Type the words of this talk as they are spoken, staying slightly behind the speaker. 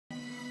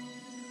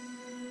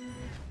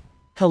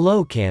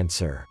Hello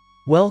Cancer.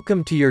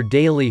 Welcome to your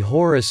daily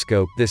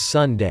horoscope this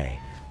Sunday.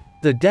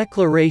 The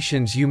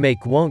declarations you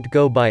make won't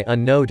go by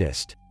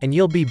unnoticed, and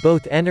you'll be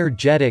both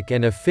energetic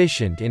and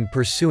efficient in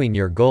pursuing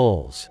your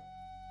goals.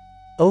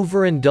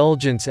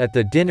 Overindulgence at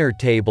the dinner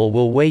table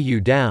will weigh you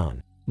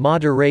down.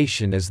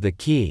 Moderation is the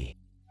key.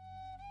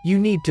 You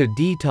need to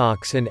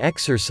detox and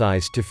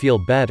exercise to feel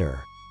better.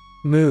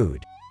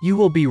 Mood. You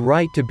will be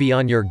right to be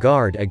on your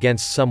guard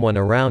against someone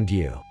around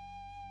you.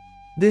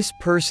 This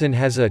person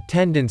has a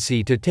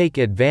tendency to take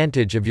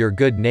advantage of your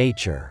good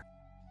nature.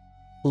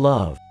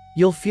 Love.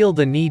 You'll feel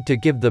the need to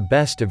give the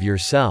best of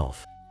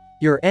yourself.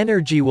 Your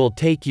energy will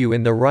take you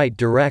in the right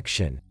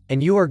direction,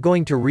 and you are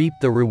going to reap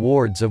the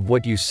rewards of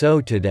what you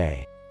sow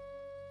today.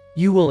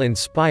 You will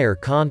inspire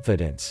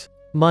confidence.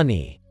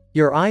 Money.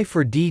 Your eye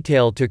for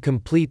detail to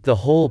complete the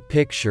whole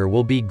picture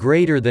will be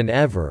greater than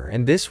ever,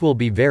 and this will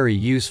be very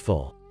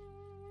useful.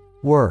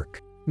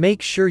 Work.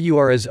 Make sure you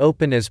are as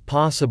open as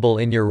possible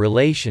in your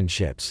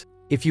relationships,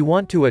 if you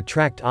want to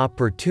attract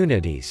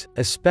opportunities,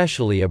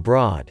 especially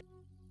abroad.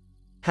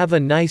 Have a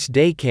nice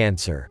day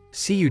Cancer,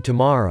 see you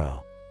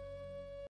tomorrow.